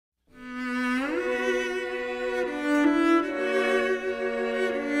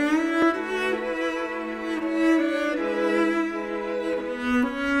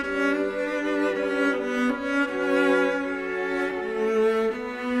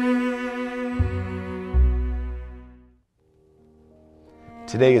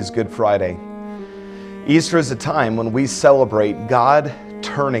Today is Good Friday. Easter is a time when we celebrate God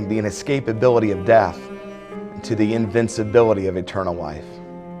turning the inescapability of death into the invincibility of eternal life.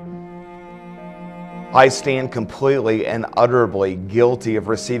 I stand completely and utterly guilty of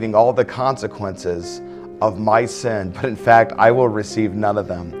receiving all the consequences of my sin, but in fact, I will receive none of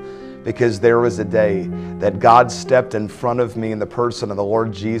them, because there was a day that God stepped in front of me in the person of the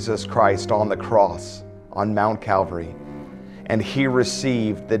Lord Jesus Christ on the cross on Mount Calvary, and He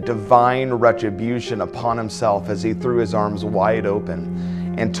received the divine retribution upon Himself as He threw His arms wide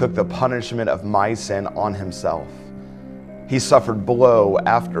open and took the punishment of my sin on Himself. He suffered blow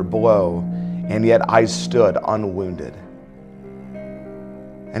after blow, and yet I stood unwounded.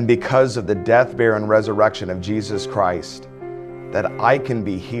 And because of the death, burial, and resurrection of Jesus Christ, that I can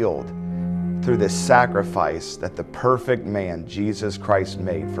be healed through the sacrifice that the perfect man, Jesus Christ,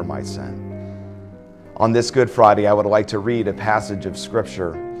 made for my sin. On this Good Friday, I would like to read a passage of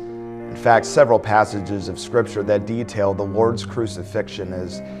Scripture. In fact, several passages of Scripture that detail the Lord's crucifixion,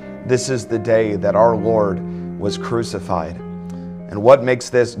 as this is the day that our Lord was crucified. And what makes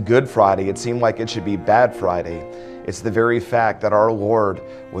this Good Friday, it seemed like it should be Bad Friday, it's the very fact that our Lord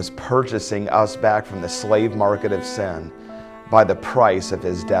was purchasing us back from the slave market of sin by the price of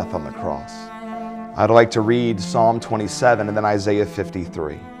His death on the cross. I'd like to read Psalm 27 and then Isaiah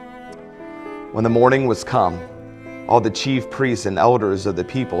 53. When the morning was come, all the chief priests and elders of the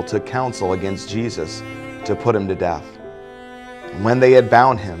people took counsel against Jesus to put Him to death. And when they had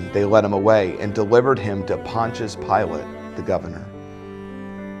bound Him, they led Him away and delivered Him to Pontius Pilate, the governor.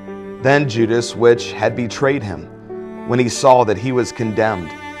 Then Judas, which had betrayed Him, when he saw that he was condemned,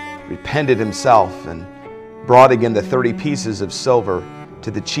 repented himself and brought again the 30 pieces of silver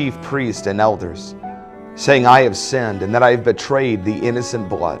to the chief priests and elders, saying, I have sinned, and that I have betrayed the innocent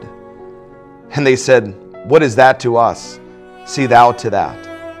blood. And they said, What is that to us? See thou to that.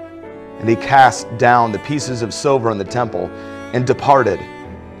 And he cast down the pieces of silver in the temple and departed,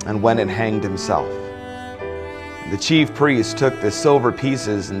 and went and hanged himself. And the chief priests took the silver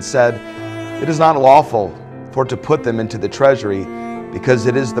pieces and said, It is not lawful for to put them into the treasury, because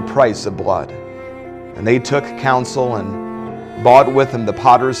it is the price of blood. And they took counsel and bought with them the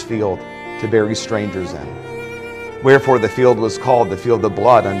potter's field to bury strangers in. Wherefore the field was called the field of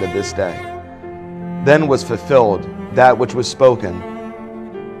blood unto this day. Then was fulfilled that which was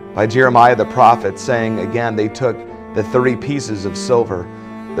spoken by Jeremiah the prophet, saying, Again they took the 30 pieces of silver,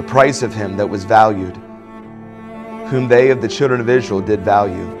 the price of him that was valued, whom they of the children of Israel did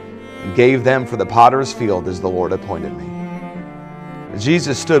value, and gave them for the potter's field as the Lord appointed me.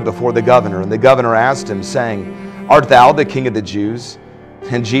 Jesus stood before the governor, and the governor asked him, saying, Art thou the king of the Jews?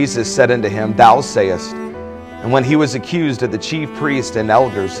 And Jesus said unto him, Thou sayest. And when he was accused of the chief priests and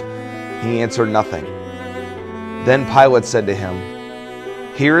elders, he answered nothing. Then Pilate said to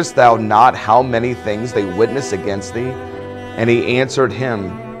him, Hearest thou not how many things they witness against thee? And he answered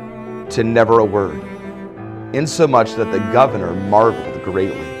him to never a word, insomuch that the governor marveled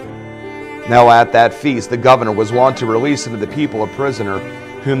greatly. Now at that feast the governor was wont to release unto the people a prisoner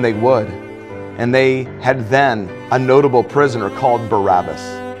whom they would. And they had then a notable prisoner called Barabbas.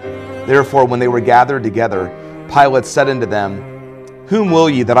 Therefore when they were gathered together, Pilate said unto them, Whom will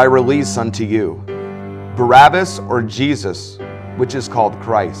ye that I release unto you, Barabbas or Jesus, which is called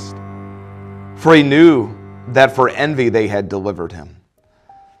Christ? For he knew that for envy they had delivered him.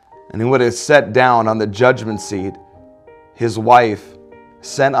 And he would have sat down on the judgment seat. His wife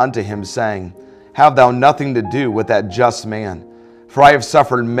sent unto him, saying, Have thou nothing to do with that just man, for I have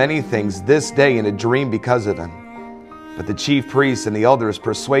suffered many things this day in a dream because of him. But the chief priests and the elders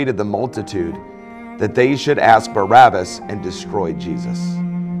persuaded the multitude that they should ask Barabbas and destroy Jesus.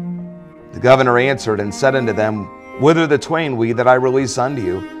 The governor answered and said unto them, Whither the twain will ye that I release unto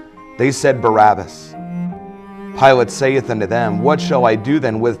you? They said, Barabbas. Pilate saith unto them, What shall I do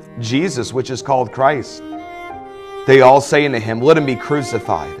then with Jesus, which is called Christ? They all say unto him, Let him be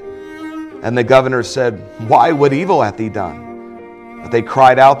crucified. And the governor said, Why, what evil hath he done? But they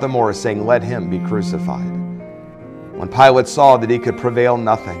cried out the more, saying, Let him be crucified. When Pilate saw that he could prevail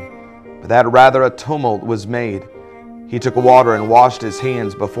nothing, but that rather a tumult was made, he took water and washed his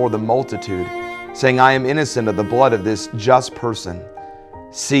hands before the multitude, saying, I am innocent of the blood of this just person.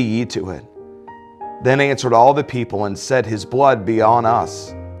 See ye to it. Then answered all the people and said, His blood be on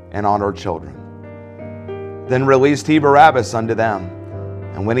us and on our children. Then released he Barabbas unto them,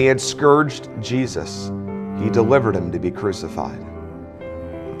 and when he had scourged Jesus, he delivered him to be crucified.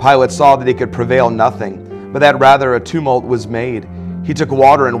 Pilate saw that he could prevail nothing, but that rather a tumult was made. He took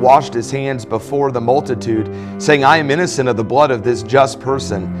water and washed his hands before the multitude, saying, I am innocent of the blood of this just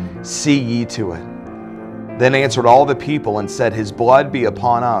person. See ye to it. Then answered all the people and said, His blood be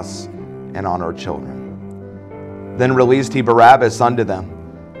upon us and on our children. Then released he Barabbas unto them,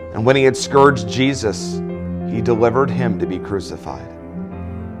 and when he had scourged Jesus, he delivered him to be crucified.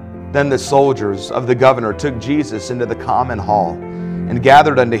 Then the soldiers of the governor took Jesus into the common hall, and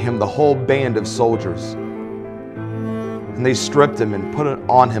gathered unto him the whole band of soldiers. And they stripped him and put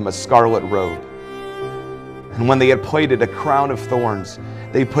on him a scarlet robe. And when they had plaited a crown of thorns,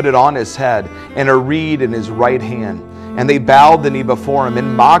 they put it on his head, and a reed in his right hand. And they bowed the knee before him,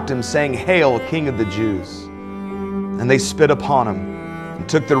 and mocked him, saying, Hail, King of the Jews! And they spit upon him, and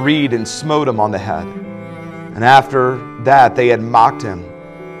took the reed, and smote him on the head. And after that they had mocked him,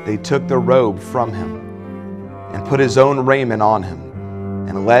 they took the robe from him, and put his own raiment on him,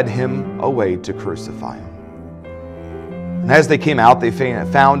 and led him away to crucify him. And as they came out, they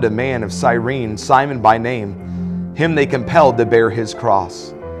found a man of Cyrene, Simon by name. Him they compelled to bear his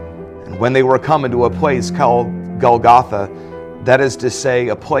cross. And when they were come into a place called Golgotha, that is to say,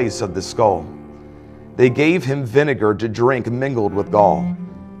 a place of the skull, they gave him vinegar to drink mingled with gall.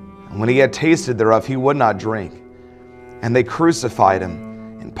 And when he had tasted thereof, he would not drink. And they crucified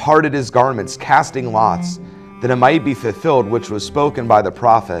him, and parted his garments, casting lots, that it might be fulfilled which was spoken by the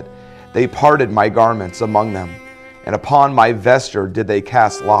prophet. They parted my garments among them, and upon my vesture did they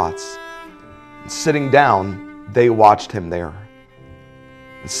cast lots. And sitting down, they watched him there.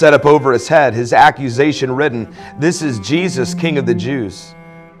 And set up over his head his accusation written, This is Jesus, King of the Jews.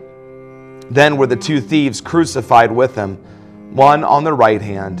 Then were the two thieves crucified with him, one on the right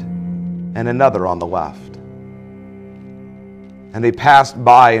hand, and another on the left. And they passed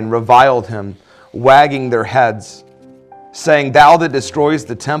by and reviled him, wagging their heads, saying, Thou that destroyest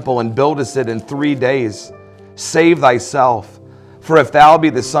the temple and buildest it in 3 days, save thyself. For if thou be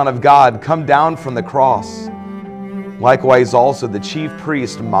the Son of God, come down from the cross. Likewise also the chief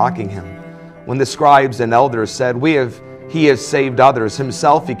priest mocking him, when the scribes and elders said, He has saved others,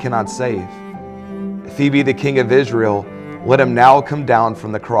 himself he cannot save. If he be the King of Israel, let him now come down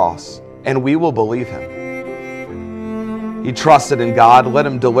from the cross, and we will believe him. He trusted in God, let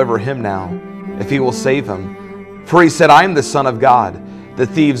him deliver him now, if he will save him. For he said, I am the Son of God. The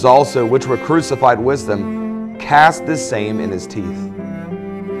thieves also, which were crucified with him, cast the same in his teeth.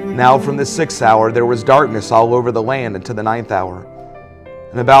 Now from the 6th hour there was darkness all over the land unto the 9th hour.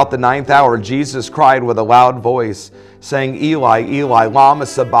 And about the 9th hour Jesus cried with a loud voice, saying, Eli, Eli, lama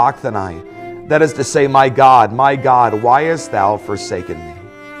sabachthani. That is to say, my God, why hast thou forsaken me?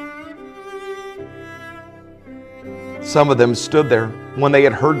 Some of them stood there when they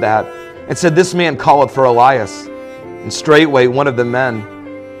had heard that, and said, This man calleth for Elias. And straightway one of the men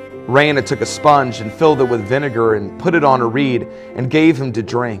ran and took a sponge, and filled it with vinegar, and put it on a reed, and gave him to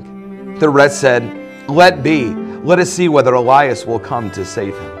drink. The rest said, Let be, let us see whether Elias will come to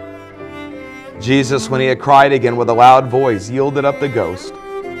save him. Jesus, when he had cried again with a loud voice, yielded up the ghost.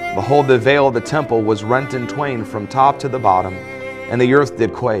 Behold, the veil of the temple was rent in twain from top to the bottom, and the earth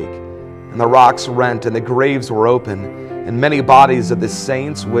did quake, and the rocks rent, and the graves were open, and many bodies of the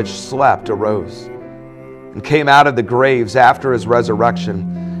saints which slept arose, and came out of the graves after his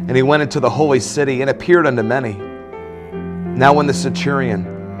resurrection. And he went into the holy city, and appeared unto many. Now when the centurion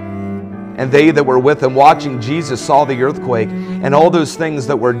and they that were with him watching Jesus saw the earthquake, and all those things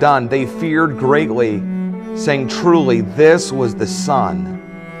that were done, they feared greatly, saying, Truly, this was the Son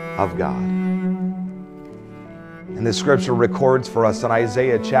of God. And the scripture records for us in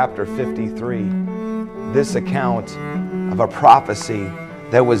Isaiah chapter 53 this account of a prophecy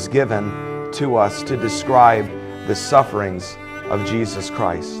that was given to us to describe the sufferings of Jesus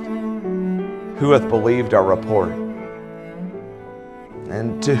Christ. Who hath believed our report?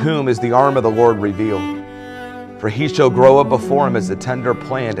 And to whom is the arm of the Lord revealed? For he shall grow up before him as a tender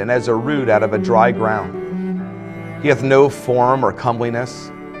plant, and as a root out of a dry ground. He hath no form or comeliness,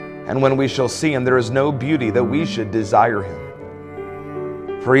 and when we shall see him, there is no beauty that we should desire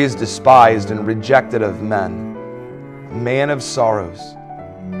him. For he is despised and rejected of men, a man of sorrows,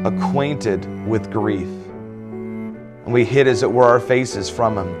 acquainted with grief. And we hid as it were our faces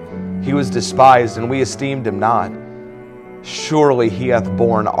from him. He was despised, and we esteemed him not. Surely he hath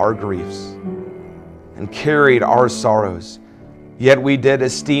borne our griefs, and carried our sorrows. Yet we did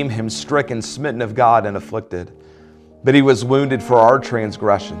esteem him stricken, smitten of God, and afflicted. But he was wounded for our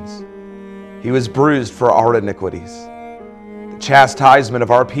transgressions. He was bruised for our iniquities. The chastisement of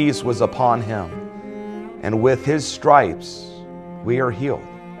our peace was upon him, and with his stripes we are healed.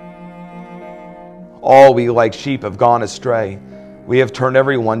 All we like sheep have gone astray. We have turned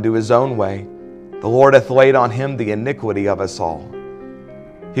every one to his own way. The Lord hath laid on him the iniquity of us all.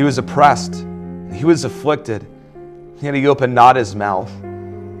 He was oppressed, and he was afflicted, yet he opened not his mouth.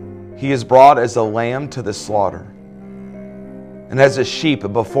 He is brought as a lamb to the slaughter. And as a sheep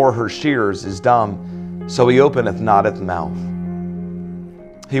before her shearers is dumb, so he openeth not his mouth.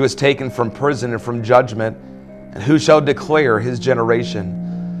 He was taken from prison and from judgment, and who shall declare his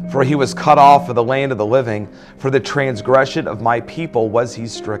generation? For he was cut off of the land of the living, for the transgression of my people was he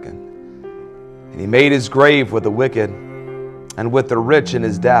stricken. And he made his grave with the wicked, and with the rich in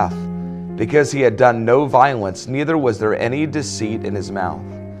his death, because he had done no violence, neither was there any deceit in his mouth.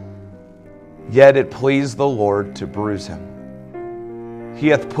 Yet it pleased the Lord to bruise him. He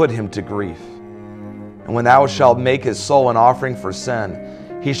hath put him to grief. And when thou shalt make his soul an offering for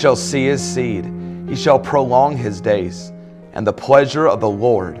sin, he shall see his seed, he shall prolong his days, and the pleasure of the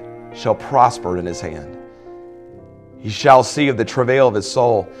Lord shall prosper in his hand. He shall see of the travail of his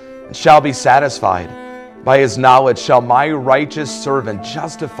soul, and shall be satisfied. By his knowledge shall my righteous servant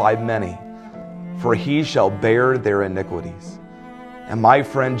justify many, for he shall bear their iniquities. And my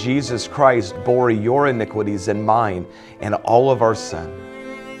friend Jesus Christ bore your iniquities and mine, and all of our sin.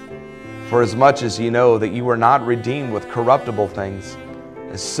 For as much as ye know that you were not redeemed with corruptible things,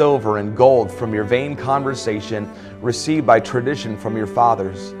 as silver and gold from your vain conversation received by tradition from your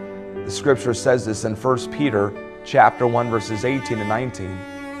fathers. The scripture says this in 1 Peter chapter 1, verses 18 and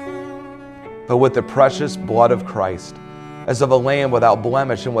 19. But with the precious blood of Christ, as of a lamb without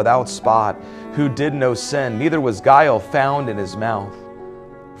blemish and without spot, who did no sin, neither was guile found in his mouth.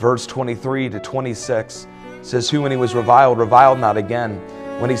 Verse 23 to 26 says, who when he was reviled, reviled not again.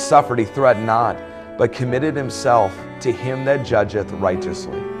 When he suffered, he threatened not, but committed himself to him that judgeth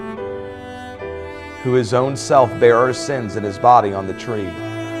righteously, who his own self bare our sins in his body on the tree,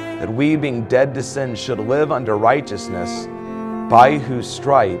 that we being dead to sin should live unto righteousness, by whose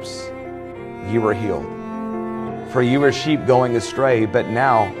stripes ye were healed. For ye were sheep going astray, but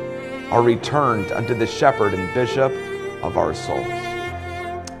now are returned unto the shepherd and bishop of our souls.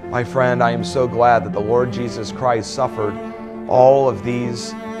 My friend, I am so glad that the Lord Jesus Christ suffered all of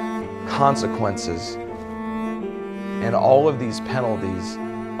these consequences and all of these penalties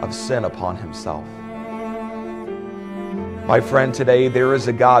of sin upon himself. My friend, today there is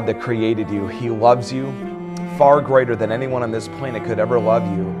a God that created you. He loves you far greater than anyone on this planet could ever love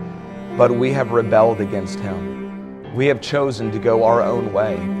you, but we have rebelled against him. We have chosen to go our own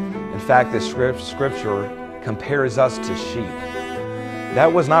way. In fact, the scripture compares us to sheep.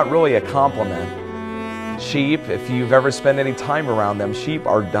 That was not really a compliment. Sheep, if you've ever spent any time around them, sheep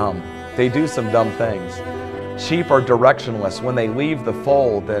are dumb. They do some dumb things. Sheep are directionless. When they leave the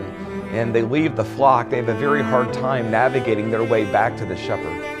fold and they leave the flock, they have a very hard time navigating their way back to the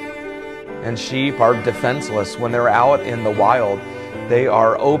shepherd. And sheep are defenseless. When they're out in the wild, they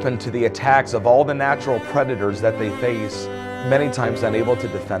are open to the attacks of all the natural predators that they face, many times unable to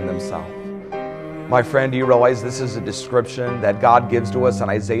defend themselves. My friend, do you realize this is a description that God gives to us in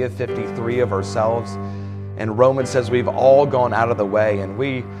Isaiah 53 of ourselves? And Romans says we've all gone out of the way and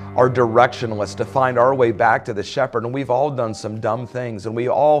we are directionless to find our way back to the shepherd. And we've all done some dumb things and we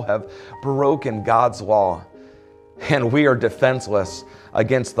all have broken God's law. And we are defenseless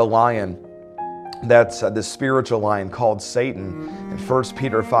against the lion. That's the spiritual lion called Satan. In 1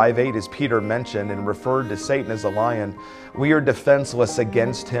 Peter 5:8, as Peter mentioned and referred to Satan as a lion, we are defenseless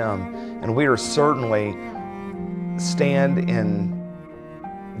against him, and we are certainly stand in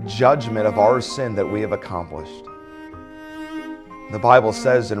judgment of our sin that we have accomplished. The Bible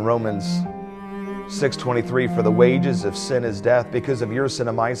says in Romans 6:23, for the wages of sin is death. Because of your sin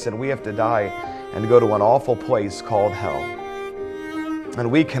and my sin, we have to die and go to an awful place called hell. And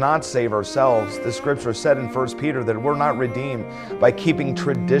we cannot save ourselves. The scripture said in 1 Peter that we're not redeemed by keeping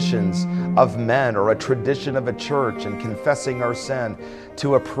traditions of men or a tradition of a church and confessing our sin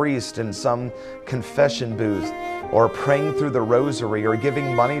to a priest in some confession booth, or praying through the rosary, or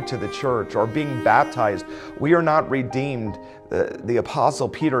giving money to the church, or being baptized. We are not redeemed, the Apostle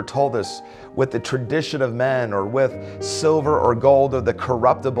Peter told us, with the tradition of men or with silver or gold or the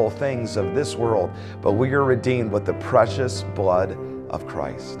corruptible things of this world, but we are redeemed with the precious blood of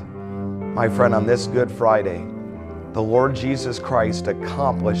Christ. My friend, on this Good Friday, the Lord Jesus Christ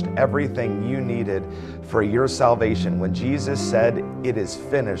accomplished everything you needed for your salvation. When Jesus said, it is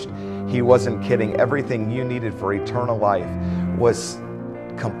finished, he wasn't kidding. Everything you needed for eternal life was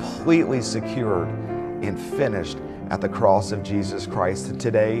completely secured and finished at the cross of Jesus Christ. And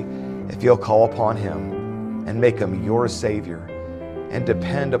today, if you'll call upon him and make him your Savior and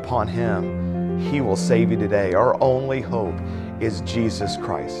depend upon him, he will save you today. Our only hope is Jesus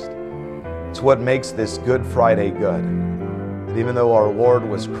Christ. It's what makes this Good Friday good. That even though our Lord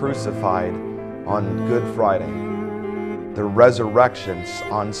was crucified on Good Friday, the resurrection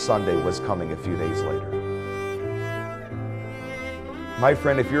on Sunday was coming a few days later. My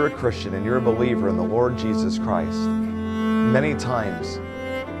friend, if you're a Christian and you're a believer in the Lord Jesus Christ, many times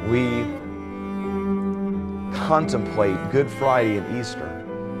we contemplate Good Friday and Easter.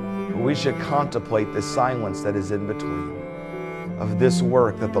 We should contemplate the silence that is in between of this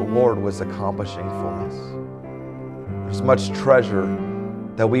work that the Lord was accomplishing for us. There's much treasure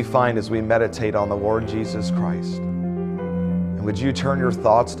that we find as we meditate on the Lord Jesus Christ. And would you turn your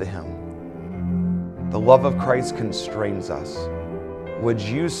thoughts to Him? The love of Christ constrains us. Would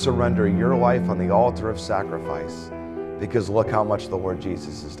you surrender your life on the altar of sacrifice? Because look how much the Lord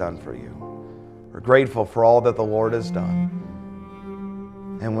Jesus has done for you. We're grateful for all that the Lord has done.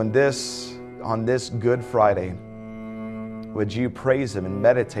 And on this Good Friday, would you praise Him and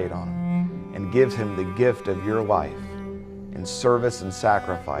meditate on Him and give Him the gift of your life in service and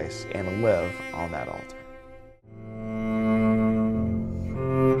sacrifice and live on that altar?